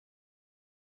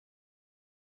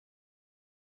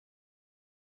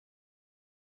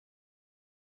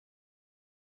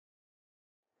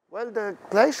Well, the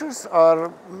glaciers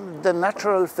are the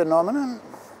natural phenomenon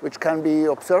which can be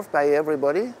observed by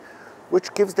everybody,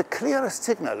 which gives the clearest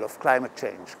signal of climate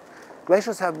change.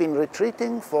 Glaciers have been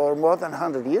retreating for more than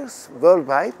 100 years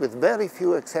worldwide with very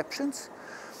few exceptions.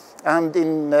 And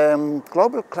in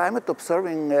global climate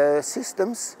observing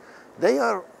systems, they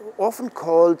are often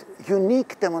called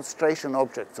unique demonstration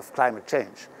objects of climate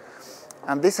change.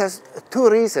 And this has two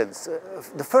reasons.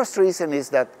 The first reason is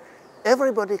that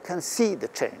everybody can see the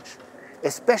change,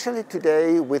 especially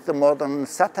today with the modern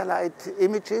satellite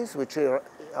images, which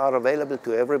are available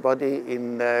to everybody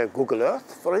in Google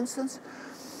Earth, for instance.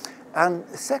 And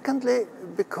secondly,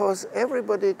 because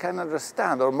everybody can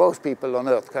understand, or most people on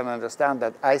Earth can understand,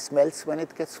 that ice melts when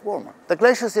it gets warmer. The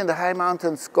glaciers in the high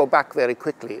mountains go back very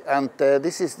quickly, and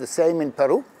this is the same in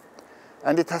Peru,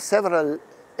 and it has several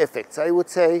effects. I would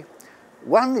say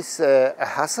one is a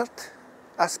hazard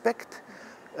aspect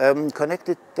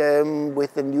connected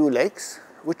with the new lakes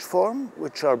which form,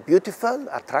 which are beautiful,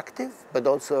 attractive, but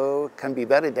also can be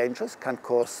very dangerous, can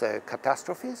cause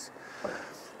catastrophes.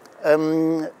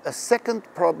 A second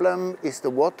problem is the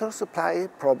water supply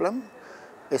problem,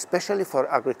 especially for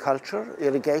agriculture,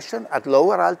 irrigation at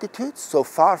lower altitudes, so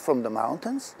far from the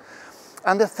mountains.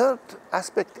 And the third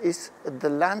aspect is the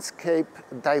landscape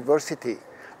diversity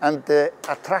and the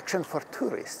attraction for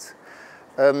tourists.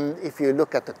 If you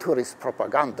look at the tourist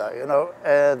propaganda,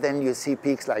 then you see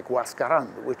peaks like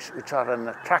Huascarán, which are an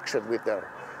attraction with their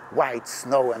white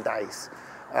snow and ice.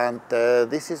 And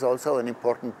this is also an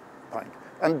important point.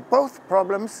 And both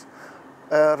problems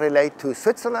relate to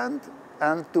Switzerland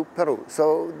and to Peru.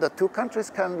 So the two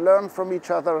countries can learn from each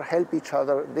other, help each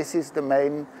other. This is the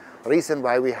main reason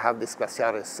why we have this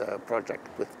glaciares project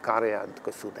with Karea and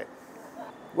Kosude.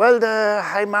 Well, the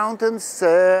high mountains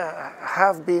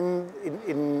have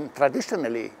been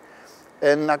traditionally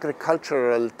an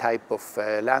agricultural type of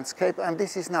landscape, and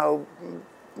this is now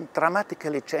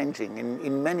dramatically changing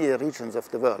in many regions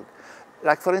of the world.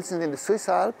 Like, for instance, in the Swiss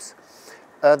Alps,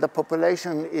 the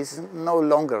population is no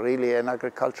longer really an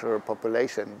agricultural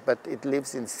population, but it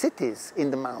lives in cities in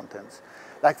the mountains.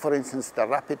 Like, for instance, the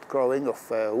rapid growing of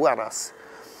Huaraz.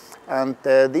 And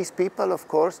these people, of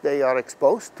course, they are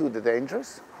exposed to the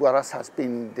dangers. Huaraz has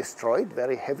been destroyed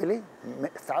very heavily.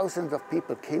 Thousands of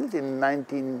people killed in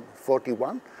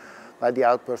 1941 by the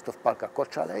outburst of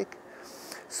Palcacocha Lake.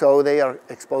 So they are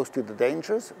exposed to the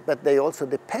dangers, but they also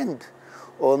depend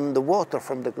on the water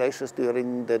from the glaciers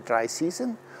during the dry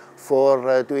season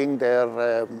for doing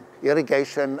their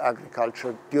irrigation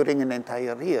agriculture during an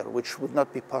entire year, which would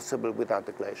not be possible without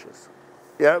the glaciers.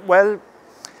 Yeah, well,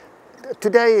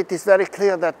 today it is very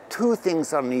clear that two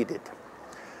things are needed.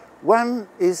 One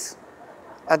is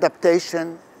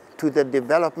adaptation to the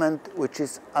development which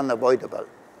is unavoidable.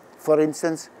 For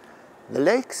instance, the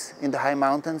lakes in the high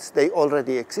mountains, they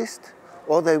already exist,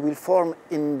 or they will form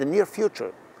in the near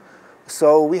future.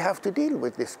 So we have to deal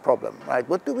with this problem, right?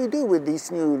 What do we do with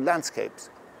these new landscapes?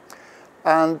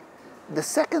 And the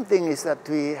second thing is that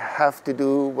we have to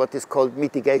do what is called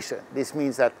mitigation. This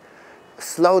means that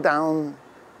slow down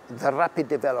the rapid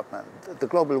development. The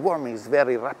global warming is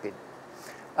very rapid.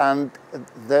 And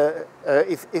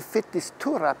if it is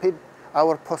too rapid,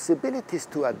 our possibilities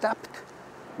to adapt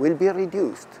will be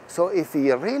reduced. So if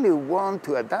we really want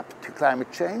to adapt to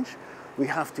climate change, we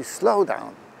have to slow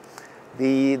down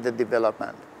the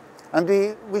development.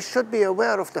 And we should be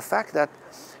aware of the fact that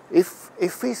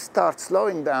if we start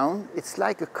slowing down, it's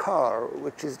like a car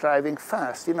which is driving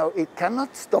fast. It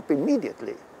cannot stop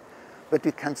immediately, but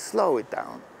we can slow it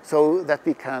down so that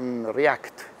we can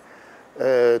react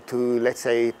to, let's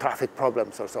say, traffic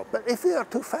problems or so. But if we are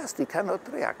too fast, we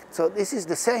cannot react. So this is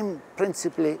the same,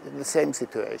 principally the same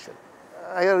situation.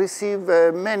 I receive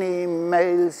many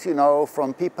mails,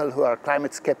 from people who are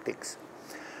climate skeptics.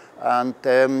 And,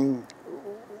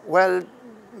 well,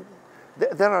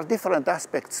 there are different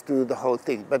aspects to the whole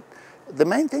thing, but the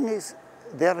main thing is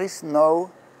there is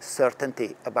no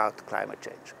certainty about climate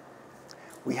change.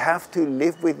 We have to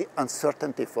live with the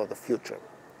uncertainty for the future.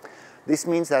 This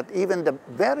means that even the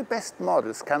very best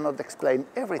models cannot explain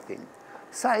everything.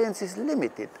 Science is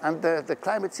limited, and the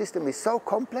climate system is so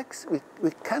complex,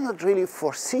 we cannot really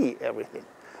foresee everything.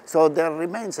 So there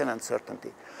remains an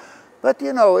uncertainty. But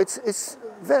it's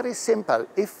very simple.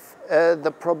 If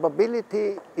the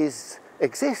probability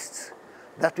exists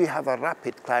that we have a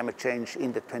rapid climate change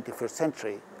in the 21st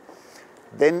century,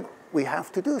 then we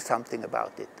have to do something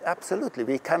about it. Absolutely.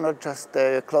 We cannot just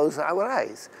close our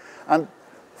eyes. And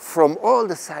from all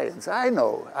the science I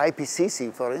know,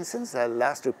 IPCC, for instance, the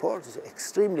last report is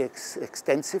extremely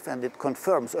extensive, and it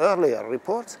confirms earlier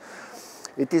reports.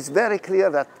 it is very clear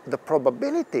that the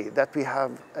probability that we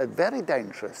have a very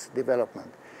dangerous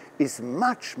development is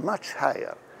much, much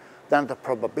higher than the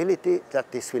probability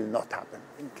that this will not happen.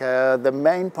 The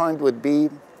main point would be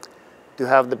to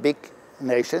have the big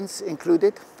nations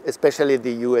included, especially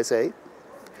the USA,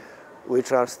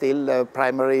 which are still a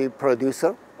primary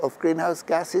producer of greenhouse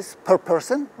gases per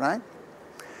person, right?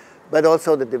 But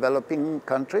also the developing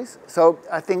countries. So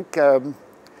I think a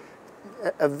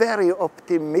very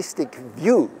optimistic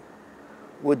view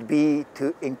would be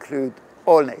to include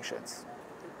all nations.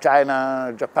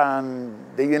 China, Japan,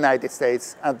 the United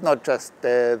States, and not just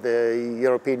the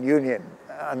European Union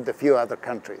and a few other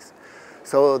countries.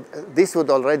 So this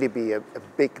would already be a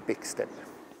big, big step.